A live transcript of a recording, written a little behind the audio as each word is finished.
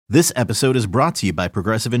This episode is brought to you by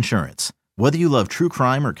Progressive Insurance. Whether you love true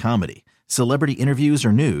crime or comedy, celebrity interviews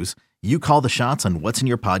or news, you call the shots on what's in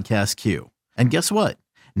your podcast queue. And guess what?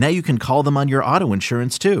 Now you can call them on your auto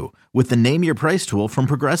insurance too with the Name Your Price tool from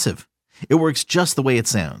Progressive. It works just the way it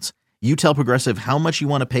sounds. You tell Progressive how much you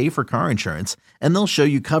want to pay for car insurance, and they'll show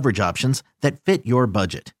you coverage options that fit your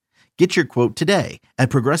budget. Get your quote today at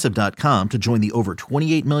Progressive.com to join the over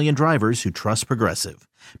 28 million drivers who trust Progressive.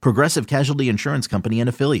 Progressive Casualty Insurance Company and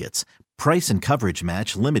Affiliates. Price and coverage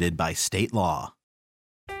match limited by state law.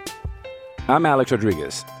 I'm Alex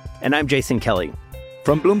Rodriguez. And I'm Jason Kelly.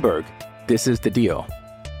 From Bloomberg, this is The Deal.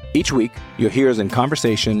 Each week, you'll hear us in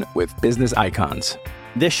conversation with business icons.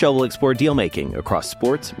 This show will explore deal-making across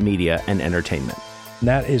sports, media, and entertainment.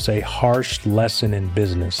 That is a harsh lesson in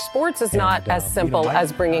business. Sports is not as simple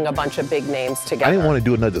as bringing a bunch of big names together. I didn't want to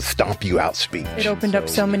do another stomp you out speech. It opened up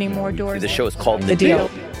so many more doors. The show is called The Deal.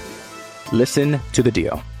 Listen to The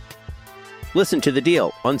Deal. Listen to The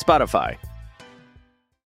Deal on Spotify.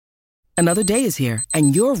 Another day is here,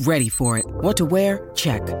 and you're ready for it. What to wear?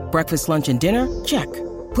 Check. Breakfast, lunch, and dinner? Check.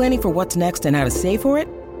 Planning for what's next and how to save for it?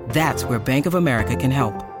 That's where Bank of America can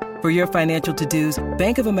help. For your financial to-dos,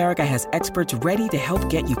 Bank of America has experts ready to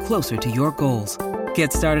help get you closer to your goals.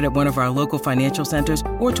 Get started at one of our local financial centers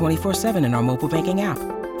or 24/7 in our mobile banking app.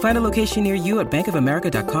 Find a location near you at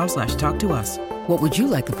bankofamerica.com/talktous. What would you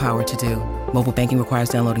like the power to do? Mobile banking requires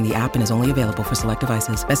downloading the app and is only available for select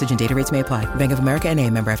devices. Message and data rates may apply. Bank of America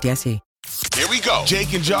N.A., member FDIC. Here we go.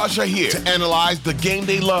 Jake and Josh are here to analyze the game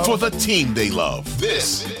they love for the team they love.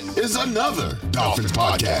 This is another Dolphins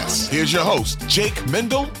podcast. Here's your host, Jake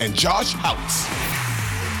Mendel and Josh Houtz.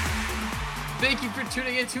 Thank you for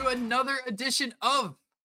tuning in to another edition of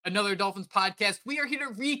another Dolphins podcast. We are here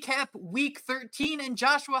to recap week 13, and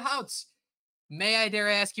Joshua Houtz, may I dare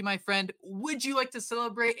ask you, my friend, would you like to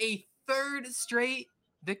celebrate a third straight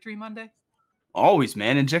Victory Monday? Always,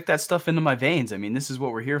 man. Inject that stuff into my veins. I mean, this is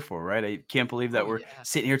what we're here for, right? I can't believe that we're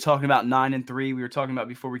sitting here talking about 9-3. We were talking about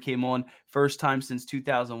before we came on, first time since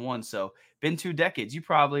 2001. So been 2 decades. You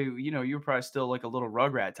probably, you were probably still like a little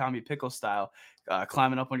Rugrat, Tommy Pickle style,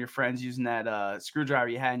 climbing up on your friends using that screwdriver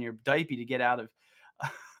you had in your diaper to get out of.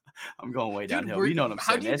 I'm going way downhill. You know what I'm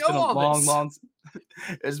saying, man. It's been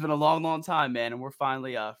it's been a long time, man. And we're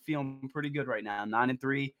finally feeling pretty good right now.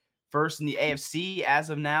 9-3. First in the AFC as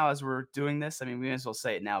of now, as we're doing this. I mean, we may as well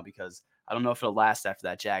say it now because I don't know if it'll last after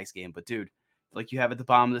that Jags game. But, dude, like you have at the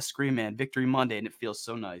bottom of the screen, man, Victory Monday, and it feels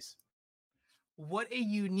so nice. What a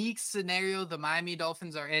unique scenario the Miami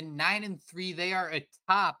Dolphins are in. 9-3, they are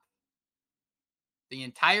atop the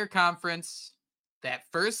entire conference. That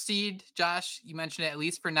first seed, Josh, you mentioned it, at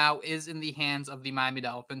least for now, is in the hands of the Miami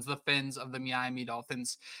Dolphins, the Fins of the Miami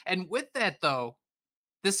Dolphins. And with that, though,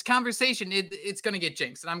 this conversation, it's going to get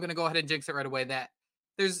jinxed, and I'm going to go ahead and jinx it right away. That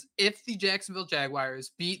if the Jacksonville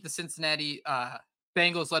Jaguars beat the Cincinnati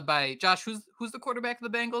Bengals, led by Josh, who's the quarterback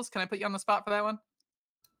of the Bengals? Can I put you on the spot for that one?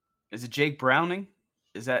 Is it Jake Browning?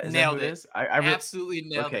 Is that who it is? I absolutely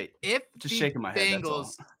nailed it. If just shaking my head.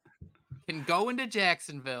 Bengals can go into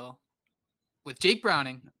Jacksonville with Jake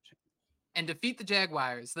Browning and defeat the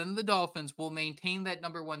Jaguars, then the Dolphins will maintain that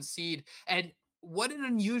number 1 seed. And what an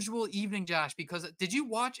unusual evening, Josh, because did you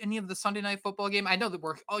watch any of the Sunday night football game? I know that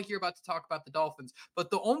we're all here about to talk about the Dolphins, but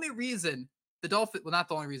the only reason the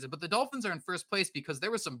Dolphins are in first place because there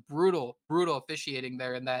was some brutal officiating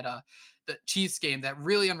there in that the Chiefs game that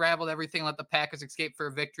really unraveled everything, let the Packers escape for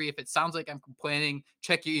a victory. If it sounds like I'm complaining,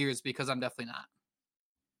 check your ears because I'm definitely not.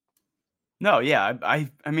 No, yeah, I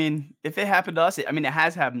mean, if it happened to us, it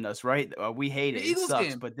has happened to us, right? We hate it. The Eagles sucks,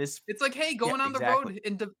 game. But this, it's like, hey, going on the road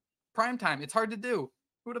into prime time. It's hard to do.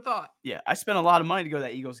 Who would have thought? Yeah, I spent a lot of money to go to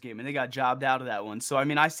that Eagles game, and they got jobbed out of that one. So, I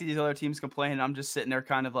mean, I see these other teams complaining. I'm just sitting there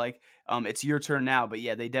kind of like, it's your turn now. But,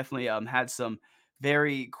 yeah, they definitely had some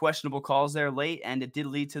very questionable calls there late, and it did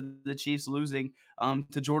lead to the Chiefs losing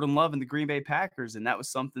to Jordan Love and the Green Bay Packers. And that was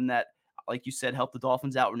something that, like you said, helped the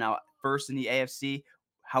Dolphins out. We're now first in the AFC.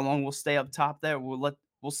 How long we'll stay up top there,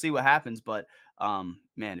 we'll see what happens. But,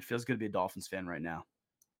 man, it feels good to be a Dolphins fan right now.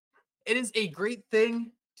 It is a great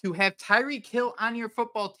thing to have Tyreek Hill on your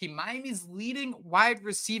football team. Miami's leading wide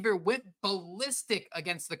receiver went ballistic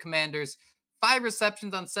against the Commanders. 5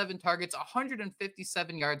 receptions on 7 targets,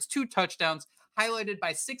 157 yards, 2 touchdowns, highlighted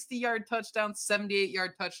by 60-yard touchdowns,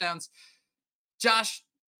 78-yard touchdowns. Josh,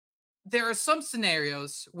 there are some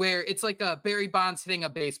scenarios where it's like a Barry Bonds hitting a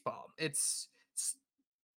baseball. It's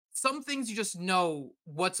some things you just know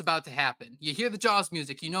what's about to happen. You hear the Jaws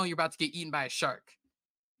music, you know you're about to get eaten by a shark.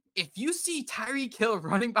 If you see Tyreek Hill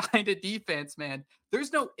running behind a defense, man,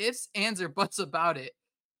 there's no ifs, ands, or buts about it.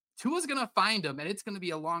 Tua's going to find him, and it's going to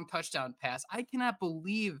be a long touchdown pass. I cannot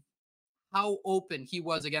believe how open he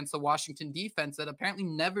was against the Washington defense that apparently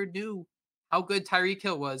never knew how good Tyreek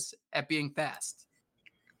Hill was at being fast.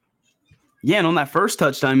 Yeah, and on that first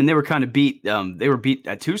touchdown, I mean, they were kind of beat. They were beat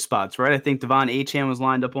at two spots, right? I think Devon Achane was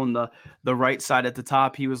lined up on the right side at the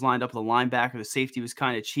top. He was lined up with the linebacker. The safety was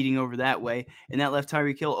kind of cheating over that way, and that left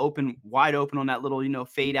Tyreek Hill wide open on that little,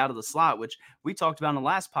 fade out of the slot, which we talked about in the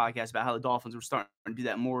last podcast about how the Dolphins were starting to do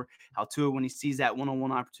that more. How Tua, when he sees that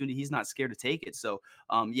one-on-one opportunity, he's not scared to take it. So,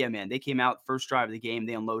 yeah, man, they came out first drive of the game.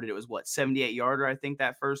 They unloaded. It was 78-yarder, I think,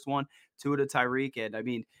 that first one. Tua to Tyreek, and I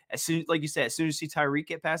mean, like you said, as soon as you see Tyreek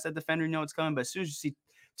get past that defender, you know it's coming. But as soon as you see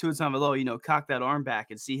Tua Tagovailoa, cock that arm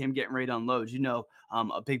back and see him getting ready to unload,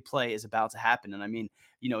 a big play is about to happen. And I mean,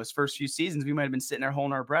 his first few seasons, we might have been sitting there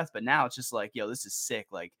holding our breath, but now it's just like, this is sick.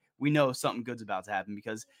 Like, we know something good's about to happen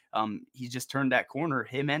because he just turned that corner,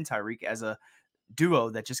 him and Tyreek, as a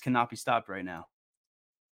duo that just cannot be stopped right now.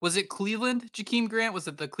 Was it Cleveland, Jakeem Grant? Was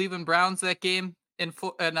it the Cleveland Browns that game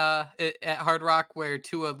at Hard Rock where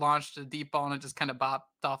Tua launched a deep ball and it just kind of bopped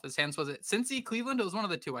off his hands? Was it Cincy, Cleveland? It was one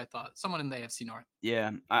of the two, I thought. Someone in the AFC North.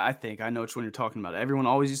 Yeah, I think I know which one you're talking about. Everyone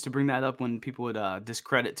always used to bring that up when people would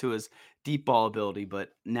discredit Tua's deep ball ability, but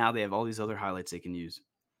now they have all these other highlights they can use.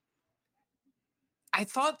 I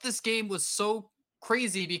thought this game was so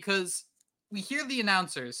crazy because we hear the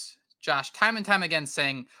announcers, Josh, time and time again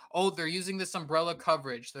saying, oh, they're using this umbrella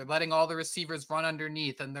coverage. They're letting all the receivers run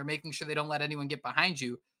underneath and they're making sure they don't let anyone get behind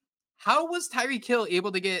you. How was Tyreek Hill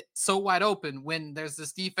able to get so wide open when there's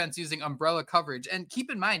this defense using umbrella coverage? And keep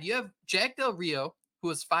in mind, you have Jack Del Rio, who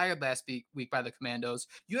was fired last week by the Commandos.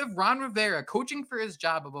 You have Ron Rivera coaching for his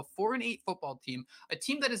job of a 4-8 football team, a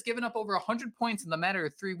team that has given up over 100 points in the matter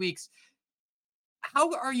of 3 weeks.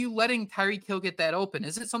 How are you letting Tyreek Hill get that open?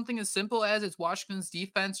 Is it something as simple as it's Washington's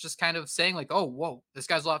defense just kind of saying like, oh, whoa, this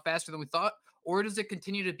guy's a lot faster than we thought? Or does it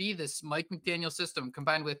continue to be this Mike McDaniel system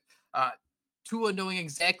combined with Tua knowing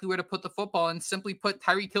exactly where to put the football and simply put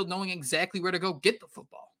Tyreek Hill knowing exactly where to go get the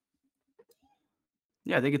football?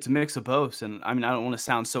 Yeah, I think it's a mix of both. And I mean, I don't want to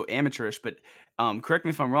sound so amateurish, but correct me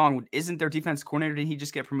if I'm wrong. Isn't their defense coordinator, did he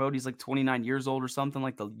just get promoted? He's like 29 years old or something,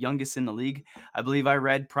 like the youngest in the league, I believe I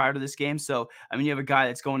read prior to this game. So, I mean, you have a guy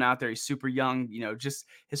that's going out there. He's super young, just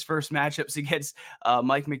his first matchups against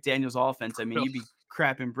Mike McDaniel's offense. I mean, you'd be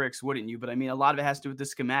crapping bricks, wouldn't you? But I mean, a lot of it has to do with the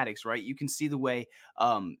schematics, right? You can see the way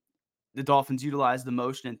the Dolphins utilize the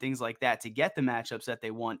motion and things like that to get the matchups that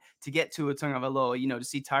they want, to get to a Tagovailoa, to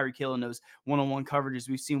see Tyreek Hill in those one-on-one coverages.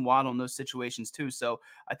 We've seen Waddle in those situations too. So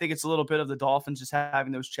I think it's a little bit of the Dolphins just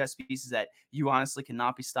having those chess pieces that you honestly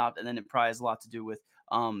cannot be stopped. And then it probably has a lot to do with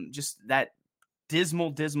just that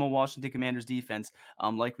dismal Washington Commanders defense,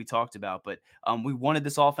 like we talked about. But we wanted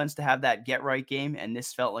this offense to have that get-right game, and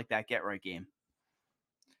this felt like that get-right game.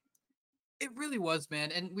 It really was,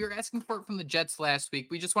 man. And we were asking for it from the Jets last week.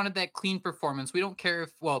 We just wanted that clean performance. We don't care if,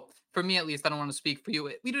 well, for me at least, I don't want to speak for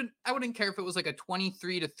you. I wouldn't care if it was like a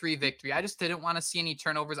 23-3 victory. I just didn't want to see any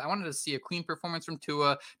turnovers. I wanted to see a clean performance from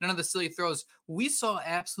Tua. None of the silly throws. We saw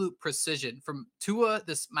absolute precision from Tua,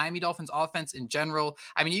 this Miami Dolphins offense in general.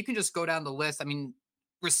 I mean, you can just go down the list. I mean,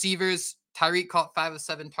 receivers, Tyreek caught 5 of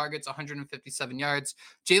 7 targets, 157 yards.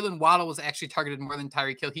 Jalen Waddle was actually targeted more than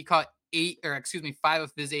Tyreek Hill. He caught 5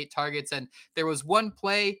 of his 8 targets. And there was one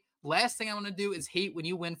play. Last thing I want to do is hate when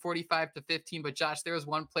you win 45-15. But Josh, there was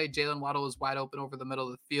one play. Jalen Waddle was wide open over the middle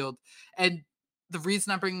of the field. And the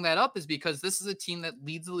reason I'm bringing that up is because this is a team that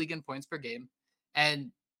leads the league in points per game.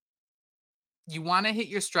 And you want to hit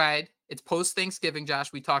your stride. It's post-Thanksgiving,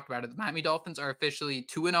 Josh. We talked about it. The Miami Dolphins are officially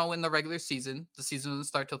 2-0 in the regular season. The season doesn't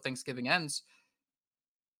start till Thanksgiving ends.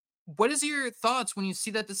 What is your thoughts when you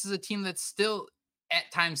see that this is a team that's still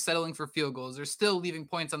at times settling for field goals? They're still leaving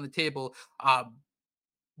points on the table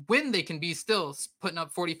when they can be still putting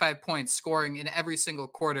up 45 points, scoring in every single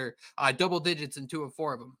quarter, double digits in 2 of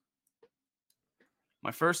 4 of them?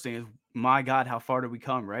 My first thing is, my God, how far did we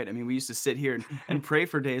come, right? I mean, we used to sit here and pray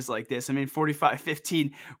for days like this. I mean,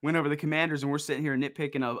 45-15 win over the Commanders, and we're sitting here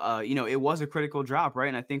nitpicking of, it was a critical drop, right?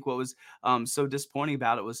 And I think what was so disappointing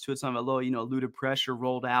about it was Tua Tagovailoa, eluded pressure,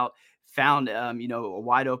 rolled out, found, a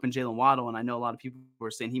wide open Jalen Waddle. And I know a lot of people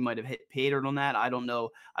were saying he might have hit pay dirt on that. I don't know.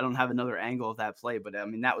 I don't have another angle of that play, but I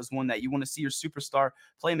mean, that was one that you want to see your superstar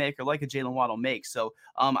playmaker like a Jalen Waddle make. So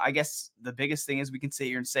I guess the biggest thing is we can sit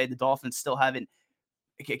here and say the Dolphins still haven't.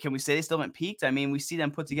 Can we say they still haven't peaked? I mean, we see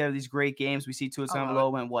them put together these great games. We see Tua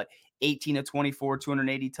Tagovailoa went 18 of 24,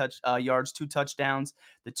 280 yards, 2 touchdowns.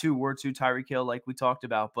 The 2 were to Tyreek Hill, like we talked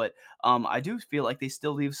about. But I do feel like they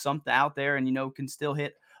still leave something out there, and can still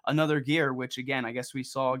hit another gear. Which again, I guess we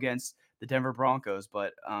saw against the Denver Broncos.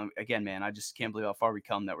 But again, man, I just can't believe how far we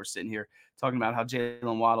come that we're sitting here talking about how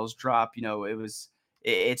Jalen Waddle's drop.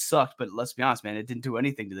 It sucked, but let's be honest, man, it didn't do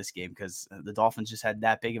anything to this game because the Dolphins just had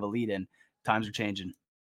that big of a lead and times are changing.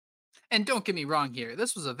 And don't get me wrong here.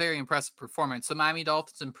 This was a very impressive performance. The Miami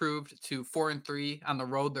Dolphins improved to 4-3 on the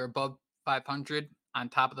road. They're above 500 on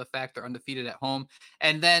top of the fact they're undefeated at home.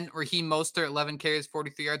 And then Raheem Mostert, 11 carries,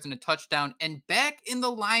 43 yards and a touchdown. And back in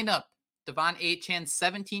the lineup, Devon Achane,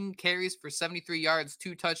 17 carries for 73 yards,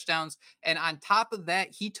 2 touchdowns. And on top of that,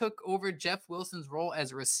 he took over Jeff Wilson's role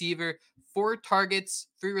as a receiver, 4 targets,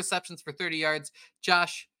 3 receptions for 30 yards.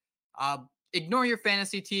 Josh, ignore your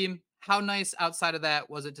fantasy team. How nice outside of that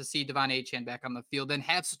was it to see Devon Achane back on the field and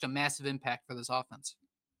have such a massive impact for this offense?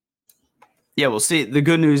 Yeah, well, see, the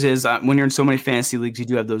good news is when you're in so many fantasy leagues, you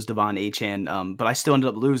do have those Devon Achane, but I still ended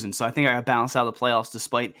up losing. So I think I got balanced out of the playoffs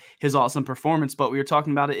despite his awesome performance. But we were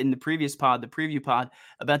talking about it in the previous pod, the preview pod,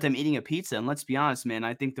 about them eating a pizza. And let's be honest, man,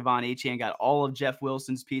 I think Devon Achane got all of Jeff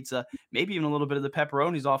Wilson's pizza, maybe even a little bit of the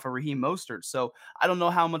pepperonis off of Raheem Mostert. So I don't know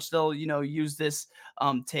how much they'll, use this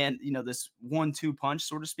this 1-2 punch,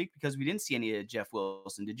 so to speak, because we didn't see any of Jeff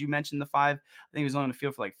Wilson. Did you mention the 5? I think he was on the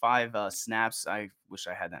field for like 5 snaps. I wish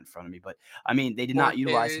I had that in front of me, but I mean, they did not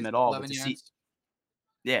utilize him at all. But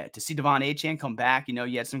to see Devon Achane come back,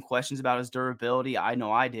 you had some questions about his durability. I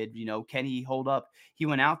know I did. Can he hold up? He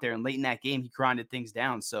went out there and late in that game, he grinded things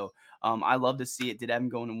down. So I love to see it. Did have him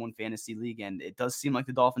going in one fantasy league, and it does seem like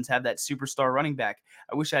the Dolphins have that superstar running back.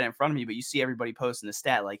 I wish I had it in front of me, but you see everybody posting the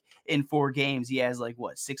stat like in 4 games, he has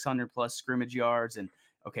 600 plus scrimmage yards. And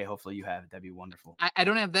okay, hopefully you have it. That'd be wonderful. I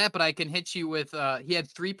don't have that, but I can hit you with he had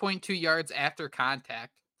 3.2 yards after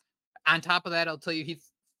contact. On top of that, I'll tell you, he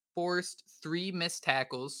forced 3 missed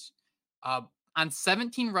tackles. On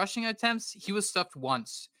 17 rushing attempts, he was stuffed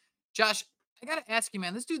once. Josh, I got to ask you,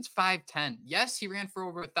 man, this dude's 5'10". Yes, he ran for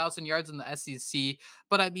over 1,000 yards in the SEC,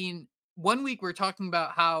 but I mean, one week we're talking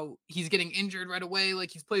about how he's getting injured right away, like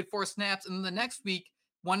he's played 4 snaps, and then the next week,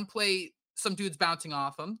 one play, some dude's bouncing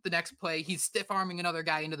off him. The next play, he's stiff-arming another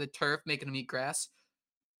guy into the turf, making him eat grass.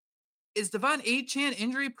 Is Devon Achane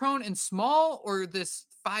injury prone and small, or this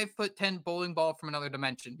 5'10" bowling ball from another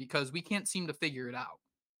dimension? Because we can't seem to figure it out.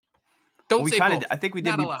 I think we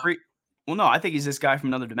did. I think he's this guy from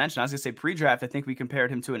another dimension. I was gonna say pre-draft. I think we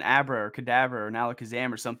compared him to an Abra or Cadaver or an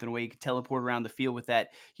Alakazam or something where he could teleport around the field with that,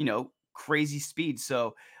 crazy speed.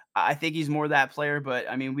 So I think he's more that player, but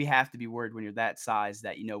I mean, we have to be worried when you're that size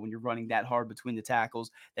that, when you're running that hard between the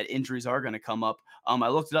tackles, that injuries are going to come up. I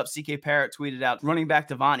looked it up. CK Parrott tweeted out, running back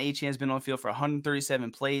Devon Achane has been on the field for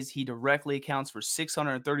 137 plays. He directly accounts for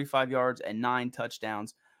 635 yards and 9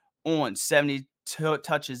 touchdowns on 70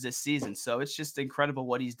 touches this season. So it's just incredible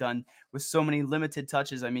what he's done with so many limited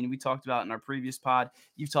touches. I mean, we talked about in our previous pod,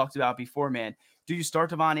 you've talked about before, man. Do you start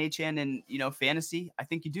Devon Achane in, fantasy? I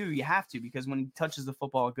think you do. You have to, because when he touches the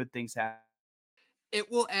football, good things happen.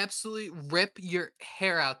 It will absolutely rip your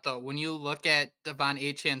hair out, though, when you look at Devon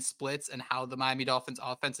Achane splits and how the Miami Dolphins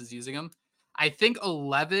offense is using him. I think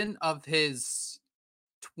 11 of his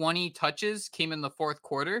 20 touches came in the 4th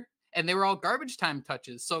quarter, and they were all garbage time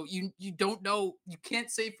touches. So you don't know, you can't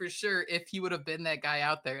say for sure if he would have been that guy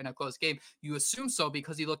out there in a close game. You assume so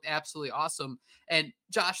because he looked absolutely awesome. And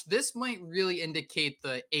Josh, this might really indicate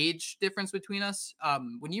the age difference between us.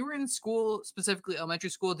 When you were in school, specifically elementary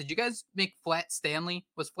school, did you guys make Flat Stanley?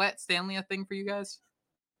 Was Flat Stanley a thing for you guys?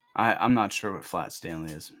 I'm not sure what Flat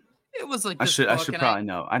Stanley is. It was like I should probably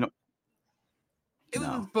know. I don't. It was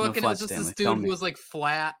a book, and it was just this dude who was like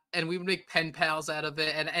flat, and we would make pen pals out of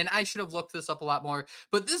it. And I should have looked this up a lot more.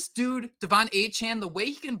 But this dude, Devon Achane, the way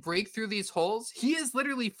he can break through these holes, he is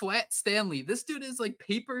literally Flat Stanley. This dude is like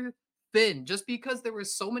paper thin, just because there were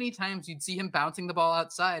so many times you'd see him bouncing the ball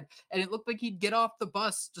outside, and it looked like he'd get off the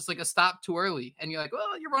bus just like a stop too early. And you're like,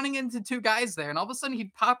 well, you're running into 2 guys there, and all of a sudden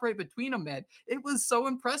he'd pop right between them, man. It was so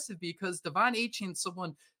impressive because Devon Achane is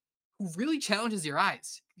someone who really challenges your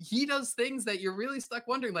eyes. He does things that you're really stuck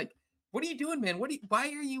wondering, like, what are you doing, man? Why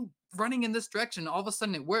are you running in this direction? All of a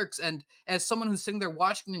sudden it works. And as someone who's sitting there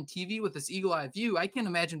watching on TV with this eagle eye view, I can't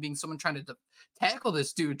imagine being someone trying to tackle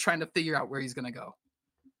this dude, trying to figure out where he's going to go.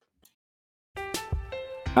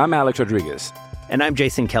 I'm Alex Rodriguez. And I'm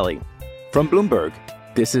Jason Kelly. From Bloomberg,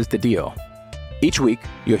 this is The Deal. Each week,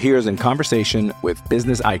 you'll hear us in conversation with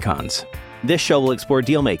business icons. This show will explore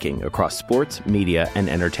deal-making across sports, media, and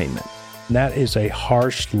entertainment. That is a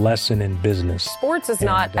harsh lesson in business. Sports is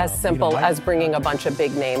not as simple as bringing a bunch of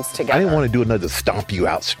big names together. I didn't want to do another stomp you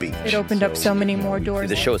out speech. It opened up so many more doors.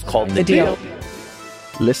 The show is called The Deal.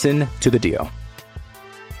 Listen to The Deal.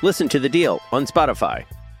 Listen to The Deal on Spotify.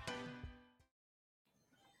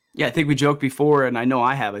 Yeah, I think we joked before, and I know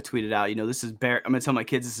I have. I tweeted out, this is Barry. I'm gonna tell my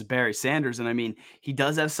kids this is Barry Sanders, and I mean, he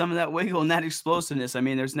does have some of that wiggle and that explosiveness. I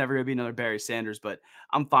mean, there's never gonna be another Barry Sanders, but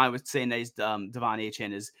I'm fine with saying that he's Devon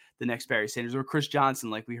Achane is the next Barry Sanders or Chris Johnson,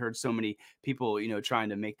 like we heard so many people, trying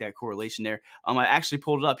to make that correlation there. I actually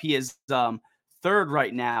pulled it up. He is third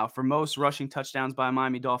right now for most rushing touchdowns by a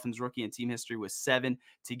Miami Dolphins rookie in team history with 7.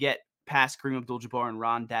 To get past Kareem Abdul-Jabbar and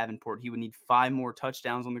Ron Davenport, he would need 5 more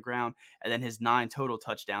touchdowns on the ground, and then his 9 total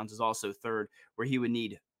touchdowns is also third, where he would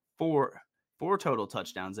need four total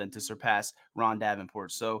touchdowns then to surpass Ron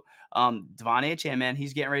Davenport. So Devon Achane, man,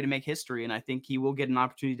 he's getting ready to make history, and I think he will get an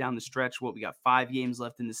opportunity down the stretch. We got 5 games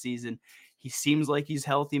left in the season. He seems like he's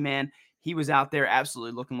healthy, man. He was out there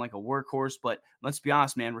absolutely looking like a workhorse, but let's be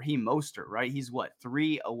honest, man, Raheem Mostert, right? He's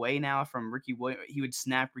 3 away now from Ricky Williams. He would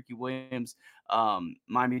snap Ricky Williams'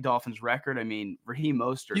 Miami Dolphins record. I mean, Raheem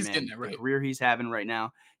Mostert, He's man, getting it right. the career he's having right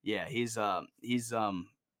now. Yeah, he's the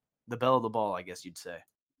belle of the ball, I guess you'd say.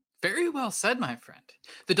 Very well said, my friend.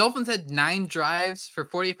 The Dolphins had 9 drives for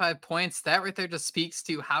 45 points. That right there just speaks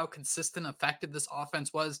to how consistent, effective this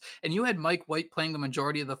offense was. And you had Mike White playing the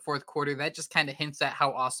majority of the fourth quarter. That just kind of hints at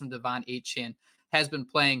how awesome Devon Achane has been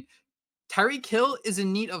playing. Tyreek Hill is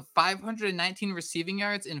in need of 519 receiving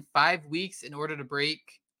yards in 5 weeks in order to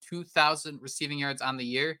break 2,000 receiving yards on the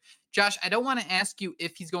year. Josh, I don't want to ask you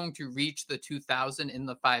if he's going to reach the 2,000 in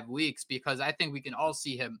the 5 weeks, because I think we can all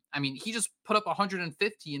see him. I mean, he just put up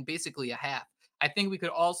 150 in basically a half. I think we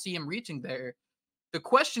could all see him reaching there. The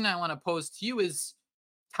question I want to pose to you is,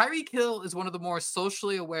 Tyreek Hill is one of the more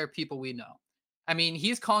socially aware people we know. I mean,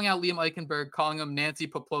 he's calling out Liam Eichenberg, calling him Nancy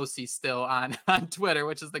Pelosi still on Twitter,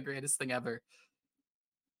 which is the greatest thing ever.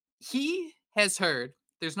 He has heard,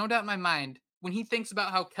 there's no doubt in my mind, when he thinks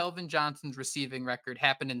about how Kelvin Johnson's receiving record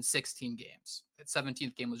happened in 16 games. That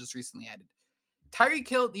 17th game was just recently added. Tyreek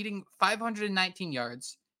Hill needing 519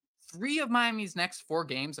 yards. 3 of Miami's next 4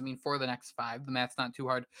 games, I mean, 4 of the next 5, the math's not too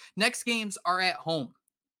hard. Next games are at home.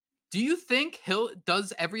 Do you think Hill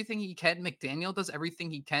does everything he can, McDaniel does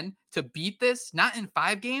everything he can to beat this, not in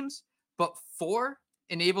 5 games, but 4,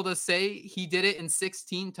 and able to say he did it in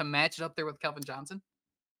 16 to match it up there with Kelvin Johnson?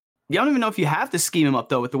 Yeah, I don't even know if you have to scheme him up,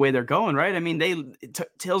 though, with the way they're going, right? I mean,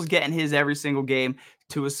 Till's getting his every single game.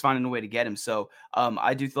 Tua's finding a way to get him. So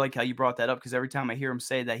I do like how you brought that up, because every time I hear him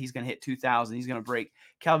say that he's going to hit 2,000, he's going to break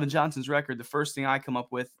Calvin Johnson's record, the first thing I come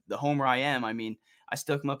up with, the homer I am, I mean, I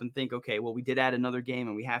still come up and think, okay, well, we did add another game,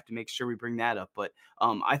 and we have to make sure we bring that up. But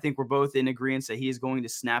I think we're both in agreement that he is going to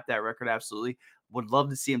snap that record, absolutely. Would love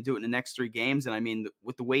to see him do it in the next 3 games. And I mean,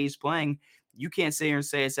 with the way he's playing, you can't sit here and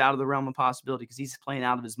say it's out of the realm of possibility, because he's playing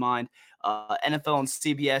out of his mind. NFL and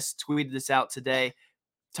CBS tweeted this out today.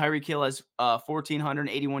 Tyreek Hill has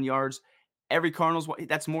 1,481 yards. Every Cardinals,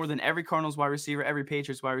 that's more than every Cardinals wide receiver, every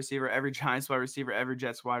Patriots wide receiver, every Giants wide receiver, every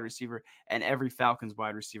Jets wide receiver, and every Falcons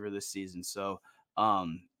wide receiver this season. So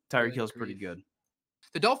Tyreek Hill's pretty good.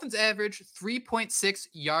 The Dolphins average 3.6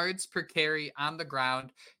 yards per carry on the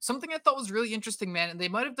ground. Something I thought was really interesting, man, and they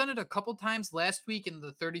might have done it a couple times last week in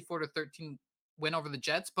the 34-13 win over the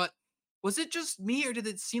Jets, but was it just me, or did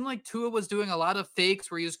it seem like Tua was doing a lot of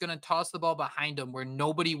fakes where he was going to toss the ball behind him where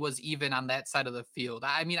nobody was even on that side of the field?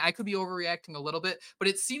 I mean, I could be overreacting a little bit, but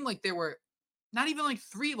it seemed like there were not even like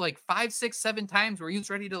 3, like 5, 6, 7 times where he was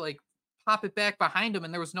ready to like pop it back behind him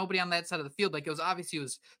and there was nobody on that side of the field. Like, it was obviously he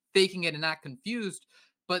was faking it and not confused,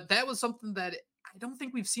 but that was something that I don't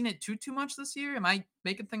think we've seen it too much this year. Am I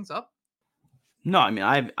making things up? No, I mean,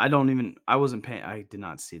 I wasn't paying. I did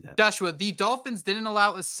not see that. Joshua, the Dolphins didn't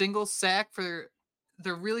allow a single sack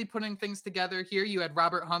they're really putting things together here. You had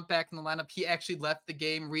Robert Hunt back in the lineup. He actually left the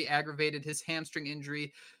game, re-aggravated his hamstring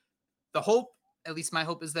injury. The hope, at least my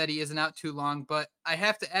hope, is that he isn't out too long, but I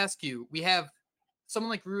have to ask you, we have someone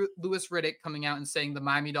like Louis Riddick coming out and saying the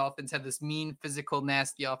Miami Dolphins have this mean, physical,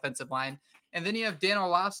 nasty offensive line. And then you have Dan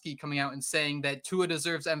Orlovsky coming out and saying that Tua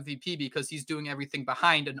deserves MVP because he's doing everything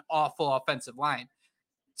behind an awful offensive line.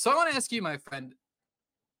 So I want to ask you, my friend,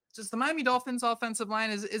 does the Miami Dolphins offensive line,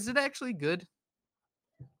 is it actually good?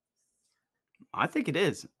 I think it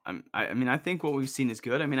is. I mean, I think what we've seen is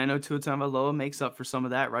good. I mean, I know Tua Tagovailoa makes up for some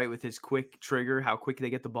of that, right? With his quick trigger, how quick they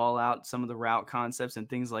get the ball out, some of the route concepts and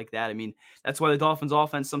things like that. I mean, that's why the Dolphins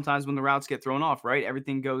offense, sometimes when the routes get thrown off, right?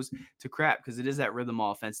 Everything goes to crap because it is that rhythm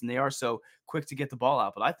offense and they are so quick to get the ball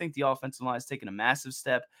out. But I think the offensive line has taken a massive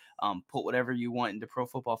step. Put whatever you want into Pro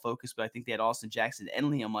Football Focus, but I think they had Austin Jackson and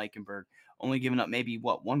Liam Eichenberg only giving up maybe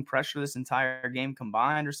one pressure this entire game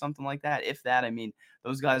combined or something like that. If that, I mean,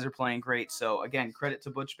 those guys are playing great. So again, credit to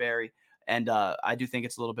Butch Barry. And I do think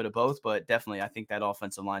it's a little bit of both, but definitely I think that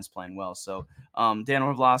offensive line's playing well. So Dan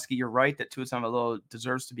Orlovsky, you're right that Tua Tagovailoa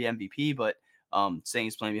deserves to be MVP, but saying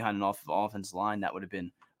he's playing behind an offensive line, that would have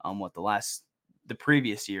been the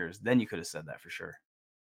previous years. Then you could have said that for sure.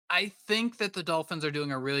 I think that the Dolphins are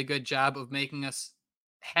doing a really good job of making us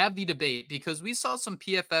have the debate, because we saw some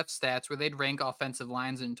PFF stats where they'd rank offensive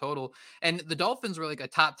lines in total, and the Dolphins were like a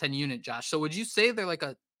top 10 unit, Josh. So would you say they're like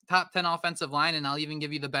a top 10 offensive line? And I'll even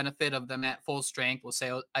give you the benefit of them at full strength. We'll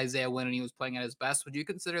say Isaiah Wynn when he was playing at his best. Would you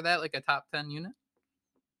consider that like a top 10 unit?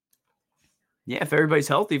 Yeah, if everybody's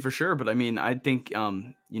healthy for sure. But I mean, I think,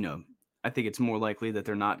 I think it's more likely that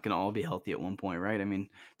they're not going to all be healthy at one point, right? I mean,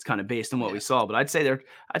 it's kind of based on what we saw, but I'd say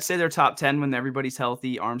they're top 10 when everybody's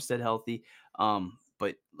healthy, Armstead healthy.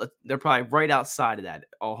 But they're probably right outside of that,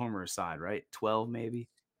 all homer aside, right? 12 maybe.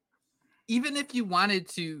 Even if you wanted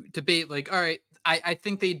to debate, like, all right, I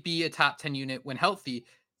think they'd be a top 10 unit when healthy,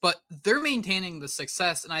 but they're maintaining the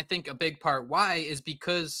success. And I think a big part why is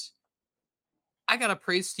because I got to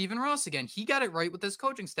praise Stephen Ross again. He got it right with his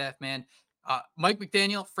coaching staff, man. Mike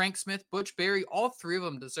McDaniel, Frank Smith, Butch Barry, all three of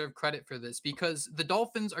them deserve credit for this, because the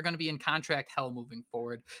Dolphins are going to be in contract hell moving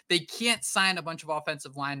forward. They can't sign a bunch of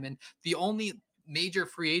offensive linemen. The only major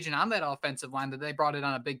free agent on that offensive line that they brought in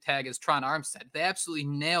on a big tag is Tron Armstead. They absolutely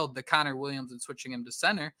nailed the Connor Williams and switching him to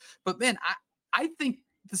center. But man, I think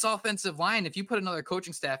this offensive line, if you put another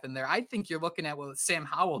coaching staff in there, I think you're looking at what Sam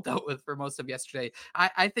Howell dealt with for most of yesterday.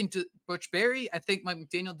 I think Butch Barry, I think Mike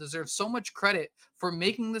McDaniel deserves so much credit for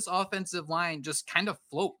making this offensive line just kind of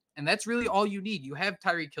float. And that's really all you need. You have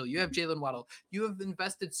Tyreek Hill, you have Jalen Waddle. You have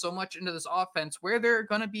invested so much into this offense where there are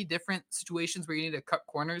going to be different situations where you need to cut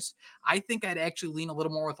corners. I think I'd actually lean a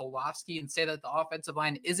little more with Olofsky and say that the offensive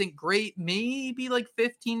line isn't great, maybe like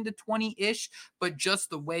 15 to 20-ish, but just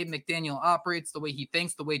the way McDaniel operates, the way he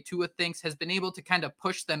thinks, the way Tua thinks, has been able to kind of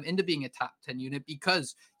push them into being a top 10 unit,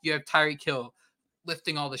 because you have Tyreek Hill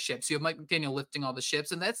lifting all the ships. You have Mike McDaniel lifting all the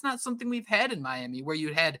ships. And that's not something we've had in Miami, where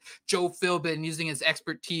you had Joe Philbin using his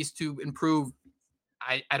expertise to improve,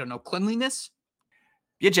 I don't know, cleanliness.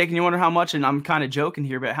 Yeah, Jake, and you wonder how much, and I'm kind of joking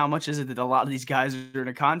here, but how much is it that a lot of these guys are in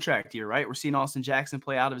a contract year, right? We're seeing Austin Jackson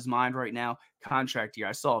play out of his mind right now, contract year.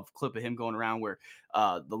 I saw a clip of him going around where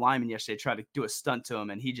the lineman yesterday tried to do a stunt to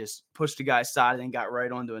him, and he just pushed the guy's side and then got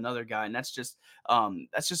right onto another guy. And that's just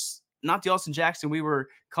not the Austin Jackson we were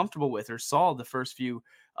comfortable with or saw the first few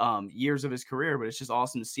years of his career, but it's just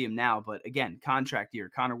awesome to see him now. But again, contract year,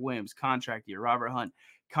 Connor Williams, contract year, Robert Hunt,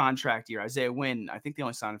 contract year, Isaiah Wynn, I think they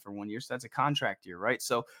only signed him for 1 year, so that's a contract year, right?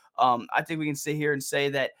 So I think we can sit here and say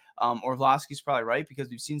that Orlovsky's probably right, because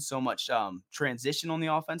we've seen so much transition on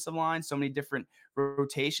the offensive line, so many different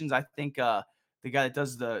rotations. I think the guy that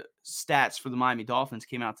does the stats for the Miami Dolphins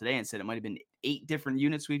came out today and said it might have been 8 different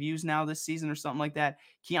units we've used now this season or something like that.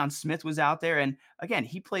 Keon Smith was out there, and again,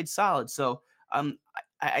 he played solid. So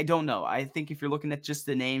I don't know. I think if you're looking at just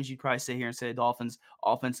the names, you'd probably sit here and say the Dolphins'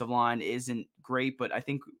 offensive line isn't great. But I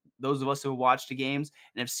think those of us who have watched the games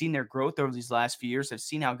and have seen their growth over these last few years, have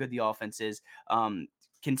seen how good the offense is,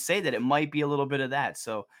 can say that it might be a little bit of that.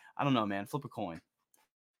 So I don't know, man. Flip a coin.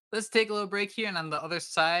 Let's take a little break here, and on the other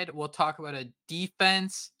side, we'll talk about a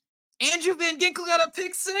defense. Andrew Van Ginkel got a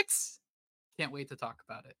pick 6. Can't wait to talk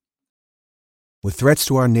about it. With threats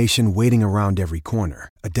to our nation waiting around every corner,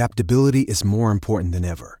 adaptability is more important than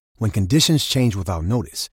ever. When conditions change without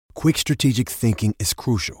notice, quick strategic thinking is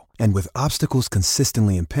crucial. And with obstacles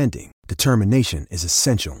consistently impending, determination is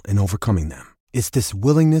essential in overcoming them. It's this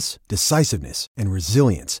willingness, decisiveness, and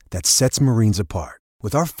resilience that sets Marines apart.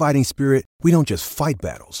 With our fighting spirit, we don't just fight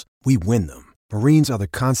battles, we win them. Marines are the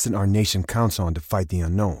constant our nation counts on to fight the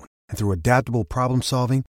unknown. And through adaptable problem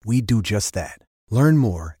solving, we do just that. Learn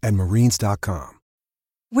more at marines.com.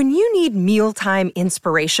 When you need mealtime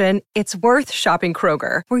inspiration, it's worth shopping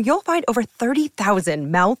Kroger, where you'll find over 30,000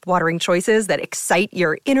 mouth-watering choices that excite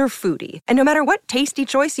your inner foodie. And no matter what tasty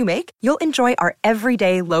choice you make, you'll enjoy our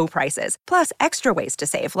everyday low prices, plus extra ways to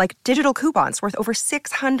save, like digital coupons worth over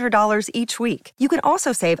 $600 each week. You can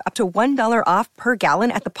also save up to $1 off per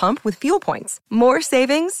gallon at the pump with fuel points. More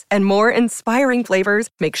savings and more inspiring flavors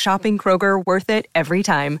make shopping Kroger worth it every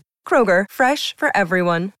time. Kroger, fresh for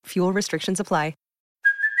everyone. Fuel restrictions apply.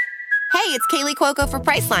 Hey, it's Kaylee Cuoco for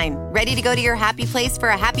Priceline. Ready to go to your happy place for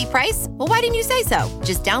a happy price? Well, why didn't you say so?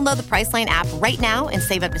 Just download the Priceline app right now and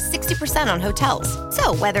save up to 60% on hotels.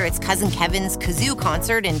 So whether it's Cousin Kevin's Kazoo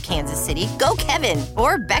Concert in Kansas City, go Kevin,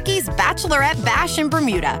 or Becky's Bachelorette Bash in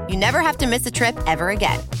Bermuda, you never have to miss a trip ever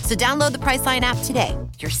again. So download the Priceline app today.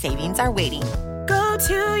 Your savings are waiting. Go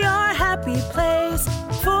to your happy place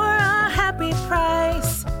for a happy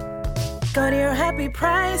price. Go to your happy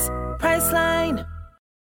price, Priceline.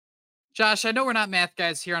 Josh, I know we're not math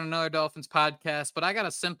guys here on another Dolphins podcast, but I got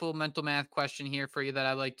a simple mental math question here for you that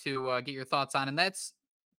I'd like to get your thoughts on. And that's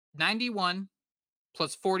 91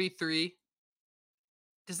 plus 43.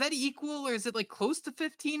 Does that equal, or is it like close to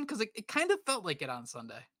 15? Because it kind of felt like it on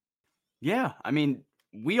Sunday. Yeah, I mean,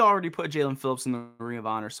 we already put Jalen Phillips in the Ring of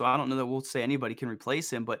Honor, so I don't know that we'll say anybody can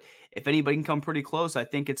replace him, but if anybody can come pretty close, I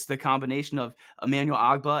think it's the combination of Emmanuel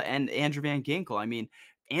Ogbah and Andrew Van Ginkel. I mean,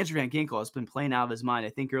 Andrew Van Ginkel has been playing out of his mind. I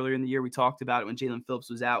think earlier in the year we talked about it when Jalen Phillips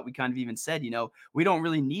was out. We kind of even said, we don't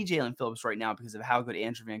really need Jalen Phillips right now because of how good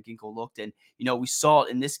Andrew Van Ginkel looked. And, we saw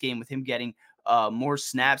it in this game with him getting more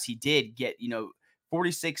snaps. He did get,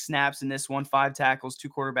 46 snaps in this one, 5 tackles, 2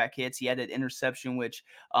 quarterback hits. He had an interception, which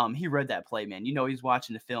he read that play, man. He's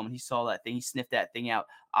watching the film and he saw that thing. He sniffed that thing out.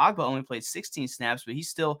 Ogbah only played 16 snaps, but he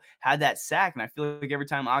still had that sack. And I feel like every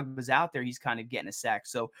time Ogbah's out there, he's kind of getting a sack.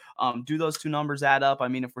 So do those two numbers add up? I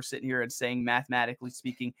mean, if we're sitting here and saying mathematically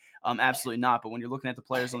speaking, absolutely not. But when you're looking at the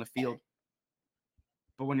players on the field,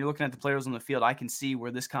 I can see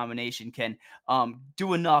where this combination can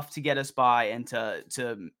do enough to get us by and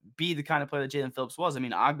to be the kind of player that Jalen Phillips was. I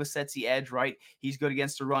mean, Ogbah sets the edge, right? He's good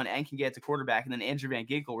against the run and can get to quarterback. And then Andrew Van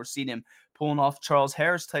Ginkel, we're seeing him pulling off Charles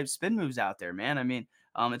Harris type spin moves out there, man. I mean,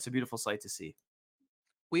 it's a beautiful sight to see.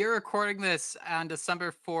 We are recording this on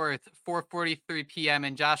December 4th, 4:43 p.m.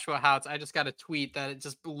 And Joshua Houts, I just got a tweet that it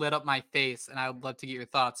just lit up my face, and I would love to get your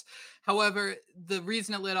thoughts. However, the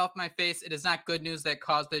reason it lit off my face, it is not good news that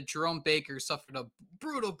caused it. Jerome Baker suffered a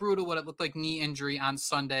brutal, what it looked like knee injury on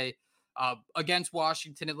Sunday against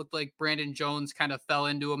Washington. It looked like Brandon Jones kind of fell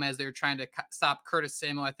into him as they were trying to stop Curtis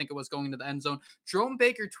Samuel. I think it was going into the end zone. Jerome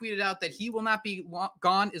Baker tweeted out that he will not be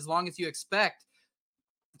gone as long as you expect.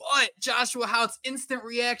 But Joshua Hout's instant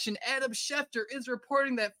reaction, Adam Schefter is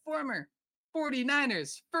reporting that former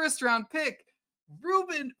 49ers first-round pick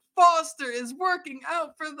Reuben Foster is working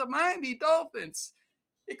out for the Miami Dolphins.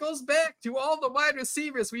 It goes back to all the wide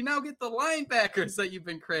receivers. We now get the linebackers that you've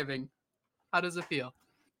been craving. How does it feel?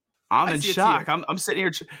 I'm in shock. I'm sitting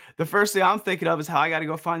here. The first thing I'm thinking of is how I got to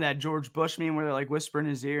go find that George Bush meme where they're like whispering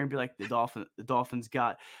in his ear and be like, the Dolphins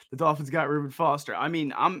got Reuben Foster. I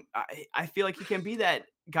mean, I feel like he can be that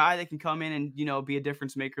guy that can come in and, be a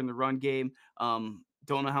difference maker in the run game.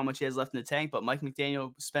 Don't know how much he has left in the tank, but Mike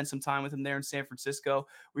McDaniel spent some time with him there in San Francisco.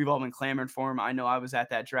 We've all been clamoring for him. I know I was at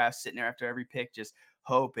that draft sitting there after every pick, just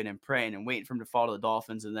hoping and praying and waiting for him to fall to the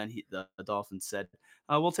Dolphins. And then the Dolphins said,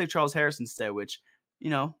 we'll take Charles Harris instead, which,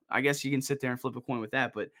 I guess you can sit there and flip a coin with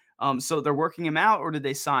that. But so they're working him out, or did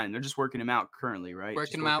they sign him? They're just working him out currently, right?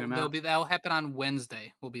 Working him out. That'll happen on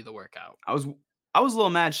Wednesday. Will be the workout. I was a little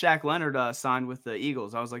mad Shaq Leonard signed with the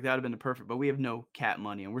Eagles. I was like, that would have been the perfect, but we have no cap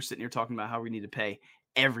money, and we're sitting here talking about how we need to pay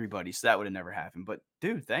everybody, so that would have never happened. But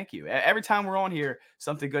dude, thank you. Every time we're on here,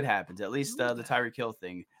 something good happens. At least the Tyreek Hill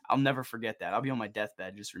thing, I'll never forget that. I'll be on my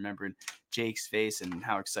deathbed just remembering Jake's face and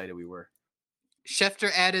how excited we were. Schefter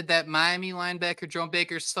added that Miami linebacker Jerome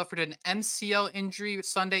Baker suffered an MCL injury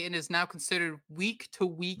Sunday and is now considered week to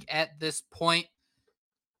week at this point.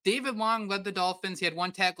 David Long led the Dolphins. He had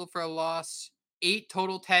 1 tackle for a loss, 8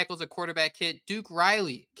 total tackles, a quarterback hit. Duke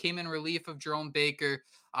Riley came in relief of Jerome Baker.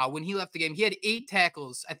 When he left the game, he had 8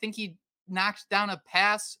 tackles. I think he knocked down a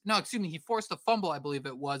pass. No, excuse me. He forced a fumble, I believe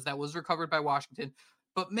it was, that was recovered by Washington.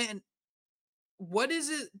 But man, what has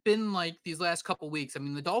it been like these last couple weeks? I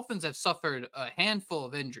mean, the Dolphins have suffered a handful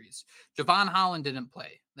of injuries. Javon Holland didn't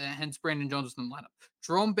play. Hence, Brandon Jones was in the lineup.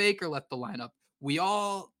 Jerome Baker left the lineup. We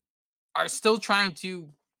all are still trying to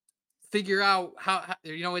figure out how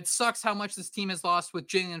it sucks how much this team has lost with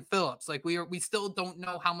Jalen Phillips. Like we still don't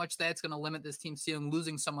know how much that's going to limit this team's ceiling,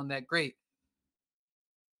 losing someone that great.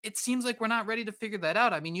 It seems like we're not ready to figure that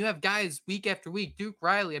out. I mean, you have guys week after week, Duke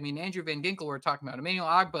Riley. I mean, Andrew Van Ginkel we're talking about, Emmanuel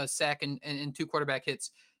Ogbah, sack and 2 quarterback hits.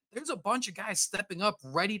 There's a bunch of guys stepping up,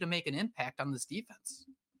 ready to make an impact on this defense.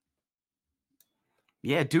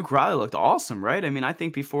 Yeah, Duke Riley looked awesome, right? I mean, I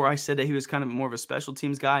think before I said that he was kind of more of a special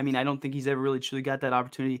teams guy. I mean, I don't think he's ever really truly got that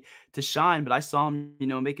opportunity to shine, but I saw him,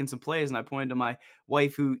 making some plays, and I pointed to my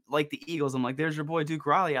wife who liked the Eagles. I'm like, there's your boy Duke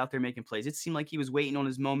Riley out there making plays. It seemed like he was waiting on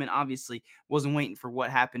his moment. Obviously, wasn't waiting for what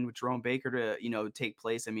happened with Jerome Baker to, take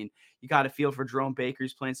place. I mean, you got to feel for Jerome Baker.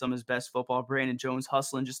 He's playing some of his best football. Brandon Jones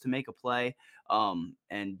hustling just to make a play. And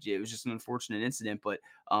it was just an unfortunate incident, but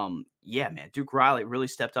yeah, man, Duke Riley really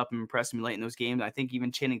stepped up and impressed me late in those games. I think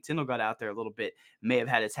even Channing Tindall got out there a little bit, may have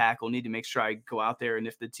had a tackle. Need to make sure I go out there, and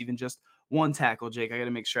if it's even just 1 tackle, Jake, I got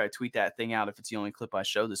to make sure I tweet that thing out if it's the only clip I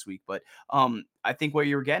show this week. But I think what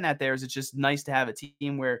you were getting at there is it's just nice to have a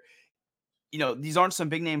team where these aren't some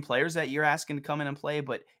big name players that you're asking to come in and play,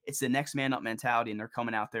 but it's the next man up mentality, and they're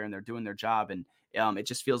coming out there and they're doing their job, and it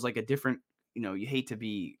just feels like a different. You hate to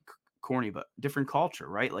be corny, but different culture,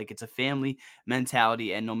 right? Like it's a family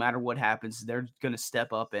mentality, and no matter what happens, they're going to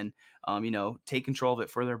step up and, take control of it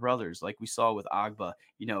for their brothers. Like we saw with Agba,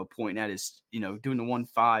 pointing at his, doing the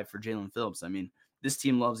 1-5 for Jalen Phillips. I mean, this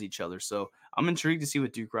team loves each other. So I'm intrigued to see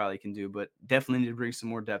what Duke Riley can do, but definitely need to bring some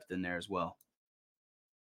more depth in there as well.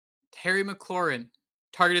 Terry McLaurin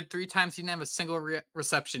targeted 3 times. He didn't have a single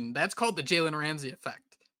reception. That's called the Jalen Ramsey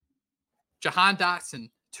effect. Jahan Dotson,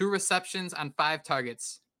 2 receptions on 5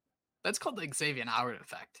 targets. That's called the Xavier Howard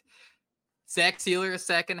effect. Zach Sealer, a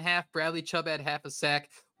sack and a half. Bradley Chubb had half a sack.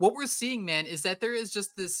 What we're seeing, man, is that there is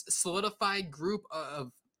just this solidified group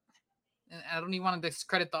of, and I don't even want to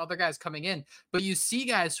discredit the other guys coming in, but you see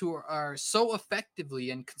guys who are so effectively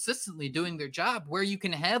and consistently doing their job where you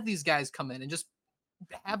can have these guys come in and just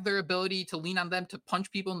have their ability to lean on them to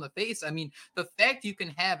punch people in the face. I mean, the fact you can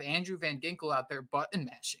have Andrew Van Ginkel out there button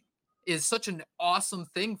mashing is such an awesome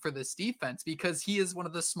thing for this defense because he is one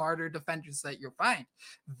of the smarter defenders that you'll find.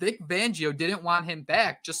 Vic Fangio didn't want him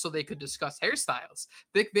back just so they could discuss hairstyles.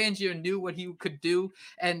 Vic Fangio knew what he could do,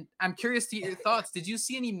 and I'm curious to get your thoughts. Did you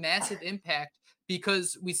see any massive impact?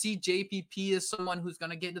 Because we see JPP as someone who's going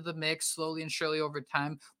to get into the mix slowly and surely over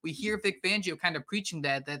time. We hear Vic Fangio kind of preaching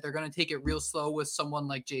that they're going to take it real slow with someone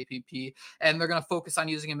like JPP, and they're going to focus on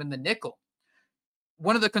using him in the nickel.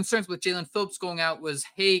 One of the concerns with Jalen Phillips going out was,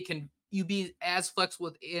 hey, can you be as flexible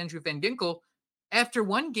with Andrew Van Ginkel? After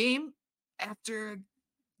one game, after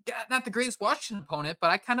not the greatest Washington opponent, but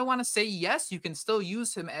I kind of want to say yes, you can still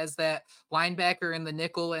use him as that linebacker in the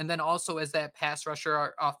nickel and then also as that pass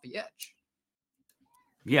rusher off the edge.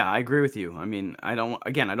 Yeah, I agree with you. I mean, I don't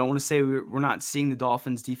want to say we're not seeing the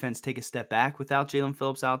Dolphins defense take a step back without Jalen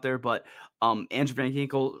Phillips out there, but Andrew Van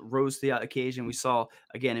Ginkel rose to the occasion. We saw,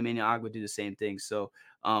 again, Emmanuel Agba do the same thing. So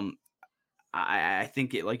I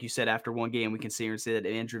think, like you said, after one game, we can sit here and say that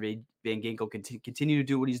Andrew Van Ginkel can continue to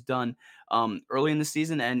do what he's done early in the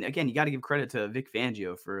season. And again, you got to give credit to Vic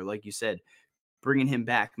Fangio for, like you said, bringing him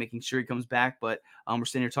back, making sure he comes back. But we're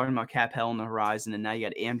sitting here talking about Cap Hell on the horizon, and now you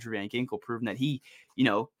got Andrew Van Ginkel proving that he,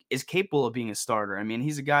 is capable of being a starter. I mean,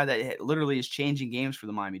 he's a guy that literally is changing games for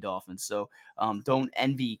the Miami Dolphins. So don't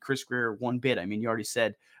envy Chris Grier one bit. I mean, you already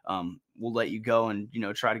said we'll let you go and,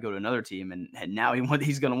 try to go to another team. And now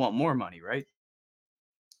he's going to want more money, right?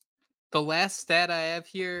 The last stat I have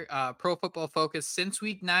here, Pro Football Focus, since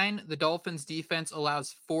week 9, the Dolphins defense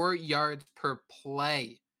allows 4 yards per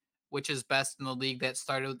play, which is best in the league. That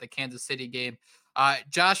started with the Kansas City game.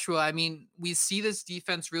 Joshua, I mean, we see this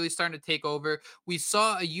defense really starting to take over. We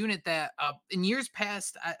saw a unit that in years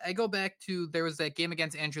past, I go back to, there was that game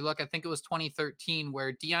against Andrew Luck, I think it was 2013,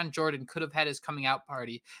 where Deion Jordan could have had his coming out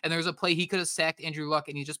party. And there was a play he could have sacked Andrew Luck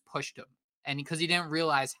and he just pushed him. And because he didn't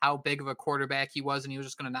realize how big of a quarterback he was and he was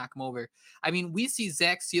just going to knock him over. I mean, we see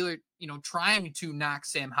Zach Sealer, trying to knock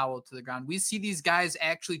Sam Howell to the ground. We see these guys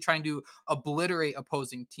actually trying to obliterate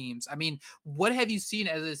opposing teams. I mean, what have you seen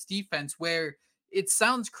as this defense where it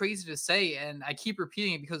sounds crazy to say, and I keep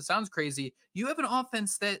repeating it because it sounds crazy. You have an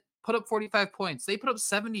offense that put up 45 points. They put up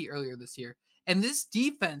 70 earlier this year. And this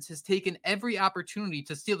defense has taken every opportunity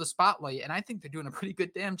to steal the spotlight, and I think they're doing a pretty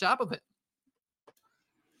good damn job of it.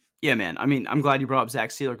 Yeah, man. I mean, I'm glad you brought up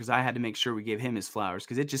Zach Sealer because I had to make sure we gave him his flowers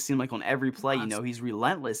because it just seemed like on every play, he's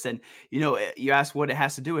relentless. And, you asked what it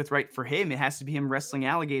has to do with, right? For him, it has to be him wrestling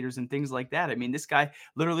alligators and things like that. I mean, this guy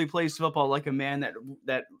literally plays football like a man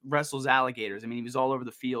that wrestles alligators. I mean, he was all over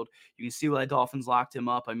the field. You can see why the Dolphins locked him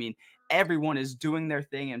up. I mean, everyone is doing their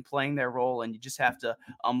thing and playing their role, and you just have to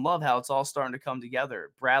love how it's all starting to come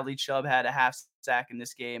together. Bradley Chubb had a half sack in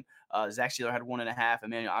this game. Zach Sealer had 1.5.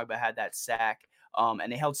 Emmanuel Agba had that sack.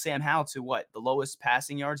 And they held Sam Howell to the lowest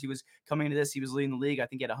passing yards. He was coming into this. He was leading the league. I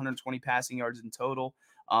think he had 120 passing yards in total.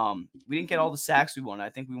 We didn't get all the sacks we wanted. I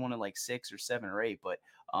think we wanted like 6 or 7 or 8, but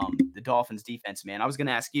the Dolphins defense, man, I was going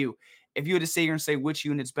to ask you if you had to sit here and say which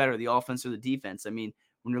unit's better, the offense or the defense. I mean,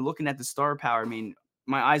 when you're looking at the star power, I mean,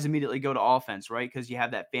 my eyes immediately go to offense, right? Because you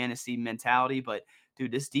have that fantasy mentality, but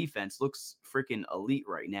dude, this defense looks freaking elite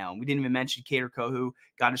right now. And we didn't even mention Kader Kohu.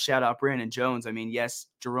 Got to shout out Brandon Jones. I mean, yes,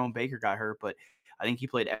 Jerome Baker got hurt, but I think he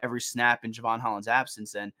played every snap in Javon Holland's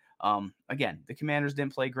absence. And again, the Commanders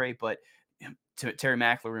didn't play great, but Terry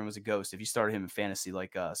McLaurin was a ghost. If you started him in fantasy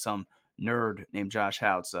like some nerd named Josh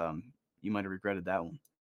Houts, you might have regretted that one.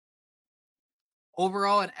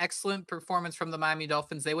 Overall, an excellent performance from the Miami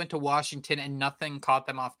Dolphins. They went to Washington and nothing caught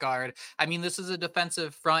them off guard. I mean, this is a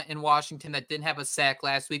defensive front in Washington that didn't have a sack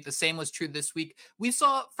last week. The same was true this week. We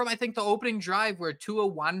saw from, I think, the opening drive where Tua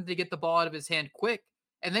wanted to get the ball out of his hand quick.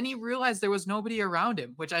 And then he realized there was nobody around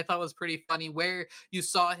him, which I thought was pretty funny, where you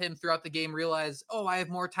saw him throughout the game realize, oh, I have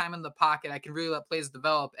more time in the pocket. I can really let plays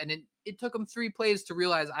develop. And it took him 3 plays to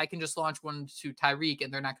realize I can just launch one to Tyreek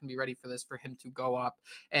and they're not going to be ready for this, for him to go up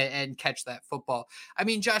and catch that football. I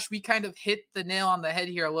mean, Josh, we kind of hit the nail on the head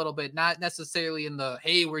here a little bit, not necessarily in the,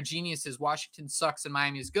 hey, we're geniuses, Washington sucks and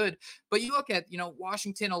Miami is good. But you look at,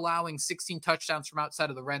 Washington allowing 16 touchdowns from outside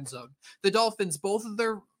of the red zone. The Dolphins, both of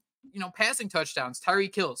their passing touchdowns.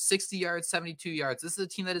 Tyreek Hill, 60 yards, 72 yards. This is a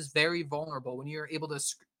team that is very vulnerable when you're able to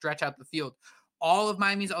stretch out the field. All of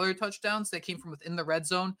Miami's other touchdowns that came from within the red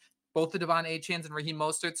zone, both the Devon Achans and Raheem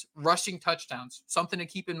Mostert's rushing touchdowns. Something to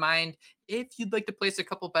keep in mind if you'd like to place a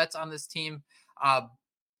couple bets on this team.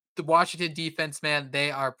 The Washington defense, man,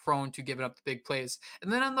 they are prone to giving up the big plays.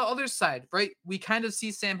 And then on the other side, right, we kind of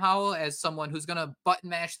see Sam Howell as someone who's going to button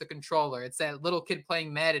mash the controller. It's that little kid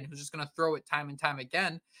playing Madden who's just going to throw it time and time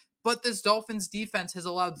again. But this Dolphins defense has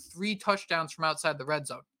allowed 3 touchdowns from outside the red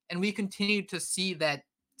zone. And we continue to see that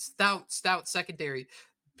stout secondary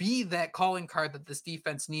be that calling card that this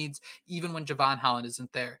defense needs, even when Javon Holland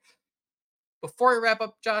isn't there. Before I wrap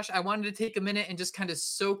up, Josh, I wanted to take a minute and just kind of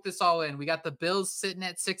soak this all in. We got the Bills sitting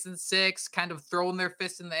at 6-6, kind of throwing their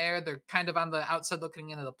fists in the air. They're kind of on the outside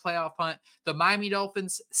looking into the playoff hunt. The Miami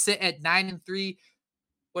Dolphins sit at 9-3.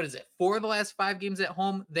 What is it? 4 of the last 5 games at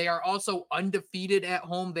home. They are also undefeated at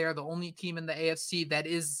home. They are the only team in the AFC that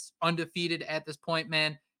is undefeated at this point,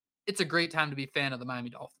 man. It's a great time to be a fan of the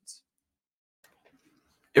Miami Dolphins.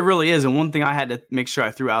 It really is. And one thing I had to make sure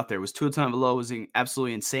I threw out there was Tua Tagovailoa was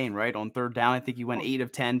absolutely insane, right? On third down, I think he went 8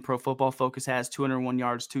 of 10. Pro Football Focus has 201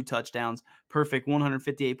 yards, 2 touchdowns, perfect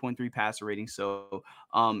 158.3 passer rating. So,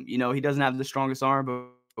 he doesn't have the strongest arm,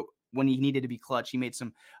 but when he needed to be clutch, he made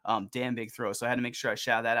some damn big throws. So I had to make sure I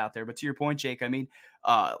shout that out there. But to your point, Jake, I mean,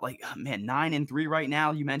 9-3 right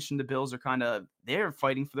now. You mentioned the Bills are they're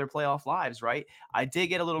fighting for their playoff lives, right? I did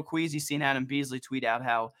get a little queasy seeing Adam Beasley tweet out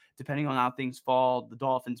how, depending on how things fall, the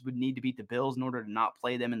Dolphins would need to beat the Bills in order to not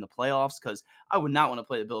play them in the playoffs, because I would not want to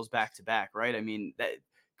play the Bills back to back, right? I mean,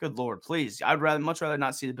 good Lord, please. I'd much rather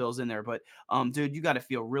not see the Bills in there. But, dude, you got to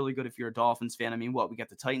feel really good if you're a Dolphins fan. I mean, we got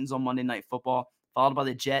the Titans on Monday Night Football, followed by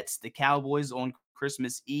the Jets, the Cowboys on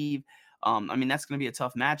Christmas Eve. That's going to be a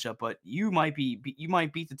tough matchup, but you might beat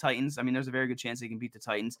the Titans. I mean, there's a very good chance they can beat the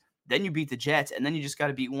Titans. Then you beat the Jets, and then you just got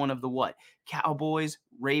to beat one of the Cowboys,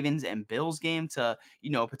 Ravens, and Bills game to,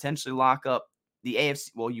 potentially lock up the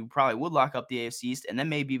AFC. Well, you probably would lock up the AFC East, and then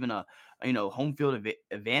maybe even a home field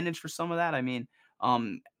advantage for some of that. I mean,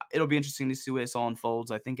 it'll be interesting to see where this all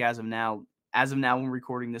unfolds. I think as of now, when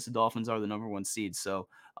recording this, the Dolphins are the number 1 seed. So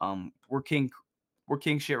we're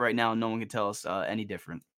king shit right now, and no one can tell us any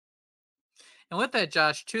different. And with that,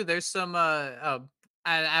 Josh, too, there's some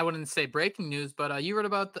I wouldn't say breaking news, but you wrote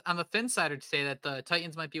about on the Finsider today that the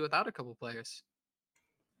Titans might be without a couple players.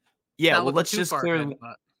 Yeah, well, let's just clear.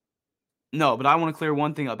 No, but I want to clear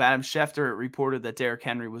one thing up. Adam Schefter reported that Derrick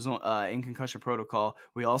Henry was in concussion protocol.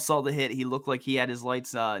 We all saw the hit. He looked like he had his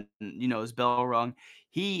lights, his bell rung.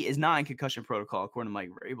 He is not in concussion protocol, according to Mike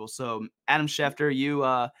Vrabel. So, Adam Schefter,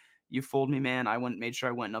 you fooled me, man. Made sure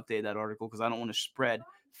I went and updated that article because I don't want to spread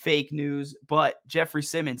fake news. But Jeffrey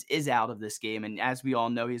Simmons is out of this game, and as we all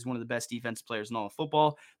know, he's one of the best defensive players in all of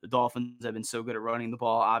football. The Dolphins have been so good at running the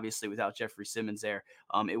ball. Obviously, without Jeffrey Simmons there,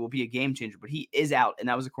 it will be a game changer. But he is out, and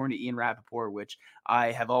that was according to Ian Rappaport, which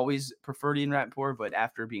I have always preferred Ian Rappaport, but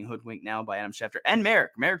after being hoodwinked now by Adam Schefter and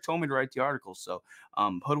Merrick told me to write the article, so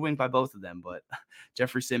hoodwinked by both of them. But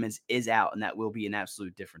Jeffrey Simmons is out, and that will be an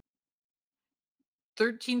absolute difference.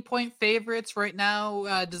 13-point favorites right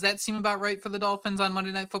now. Does that seem about right for the Dolphins on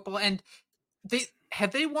Monday Night Football? And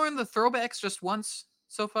have they worn the throwbacks just once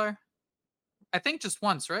so far? I think just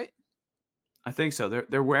once, right? I think so.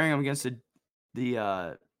 They're wearing them against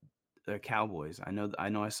the Cowboys. I know.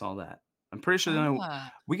 I saw that. I'm pretty sure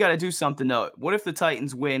we got to do something though. What if the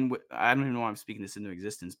Titans win? I don't even know why I'm speaking this into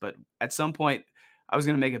existence, but at some point, I was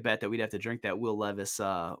going to make a bet that we'd have to drink that Will Levis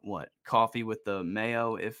coffee with the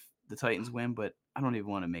mayo if the Titans win, but I don't even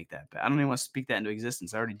want to make that bet. I don't even want to speak that into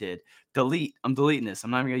existence. I already did. Delete. I'm deleting this.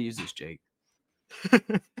 I'm not even going to use this, Jake.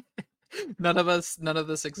 None of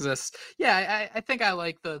this exists. Yeah, I think I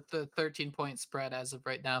like the 13-point spread as of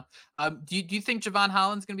right now. Do you think Javon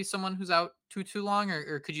Holland's going to be someone who's out too long,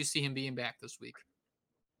 or could you see him being back this week?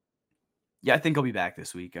 Yeah, I think he'll be back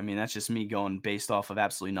this week. I mean, that's just me going based off of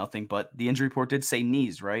absolutely nothing. But the injury report did say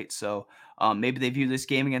knees, right? So maybe they view this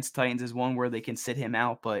game against Titans as one where they can sit him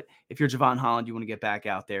out. But if you're Javon Holland, you want to get back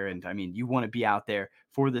out there, and I mean, you want to be out there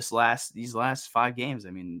for these last 5 games. I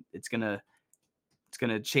mean, it's gonna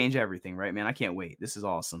change everything, right, man? I can't wait. This is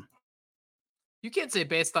awesome. You can't say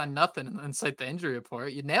based on nothing and then cite the injury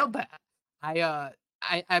report. You nailed that. I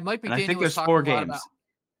Mike McDaniel I think was there's talking 4 a lot games. about.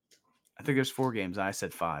 I think there's 4 games. I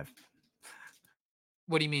said 5.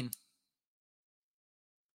 What do you mean?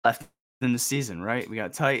 Left in the season, right? We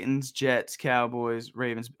got Titans, Jets, Cowboys,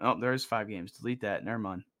 Ravens. Oh, there's 5 games. Delete that. Never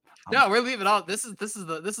mind. No, we're leaving out. This is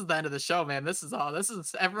the end of the show, man. This is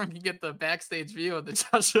everyone can get the backstage view of the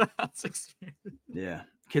Joshua House experience. Yeah.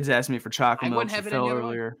 Kids asked me for chocolate milk. have She it fell any other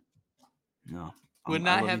earlier. No. Would I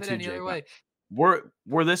not love have you it too, any other Jake. way.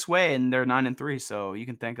 We're this way, and they're 9-3, so you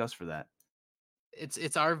can thank us for that.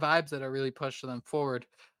 It's our vibes that are really pushing them forward.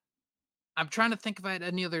 I'm trying to think if I had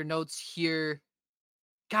any other notes here.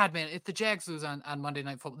 God, man, if the Jags lose on Monday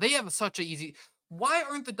Night Football, they have such an easy. Why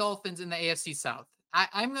aren't the Dolphins in the AFC South?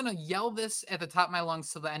 I'm going to yell this at the top of my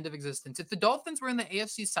lungs till the end of existence. If the Dolphins were in the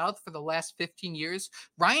AFC South for the last 15 years,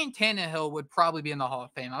 Ryan Tannehill would probably be in the Hall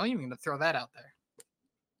of Fame. I'm even going to throw that out there.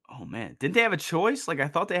 Oh, man. Didn't they have a choice? Like, I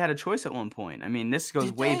thought they had a choice at one point. I mean, this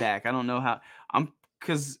goes way back. I don't know how.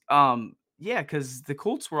 Because the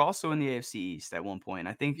Colts were also in the AFC East at one point.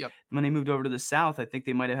 I think when they moved over to the South, I think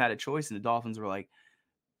they might have had a choice, and the Dolphins were like,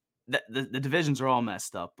 the divisions are all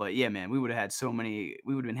messed up. But yeah, man, we would have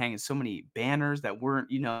been hanging so many banners that weren't,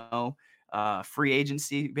 free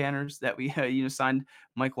agency banners that we, signed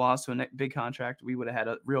Mike Wallace to a big contract. We would have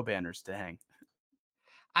had real banners to hang.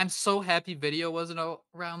 I'm so happy video wasn't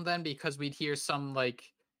around then, because we'd hear some like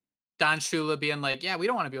Don Shula being like, yeah, we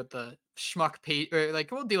don't want to be with the schmuck or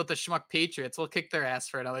like, we'll deal with the schmuck Patriots. We'll kick their ass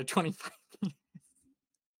for another 25 years.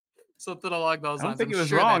 Something along those lines. I don't think it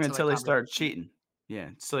was wrong until they started cheating. Yeah,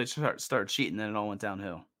 until they started cheating, then it all went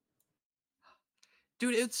downhill.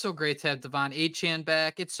 Dude, it's so great to have Devon Achane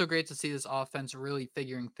back. It's so great to see this offense really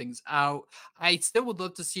figuring things out. I still would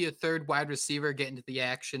love to see a third wide receiver get into the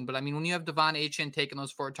action, but I mean, when you have Devon Achane taking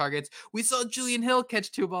those 4 targets, we saw Julian Hill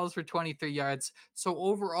catch 2 balls for 23 yards. So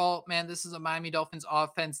overall, man, this is a Miami Dolphins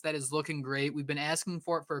offense that is looking great. We've been asking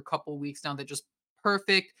for it for a couple weeks now. That just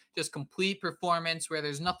perfect, just complete performance where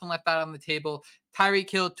there's nothing left out on the table. Tyreek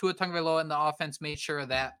Hill, Tua Tagovailoa, and the offense made sure of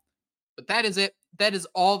that. But that is it. That is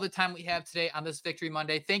all the time we have today on this Victory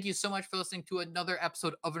Monday. Thank you so much for listening to another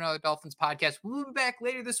episode of Another Dolphins podcast. We'll be back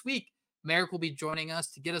later this week. Merrick will be joining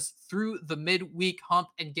us to get us through the midweek hump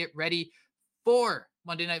and get ready for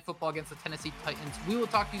Monday Night Football against the Tennessee Titans. We will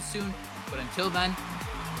talk to you soon. But until then,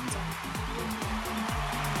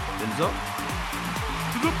 Fins up.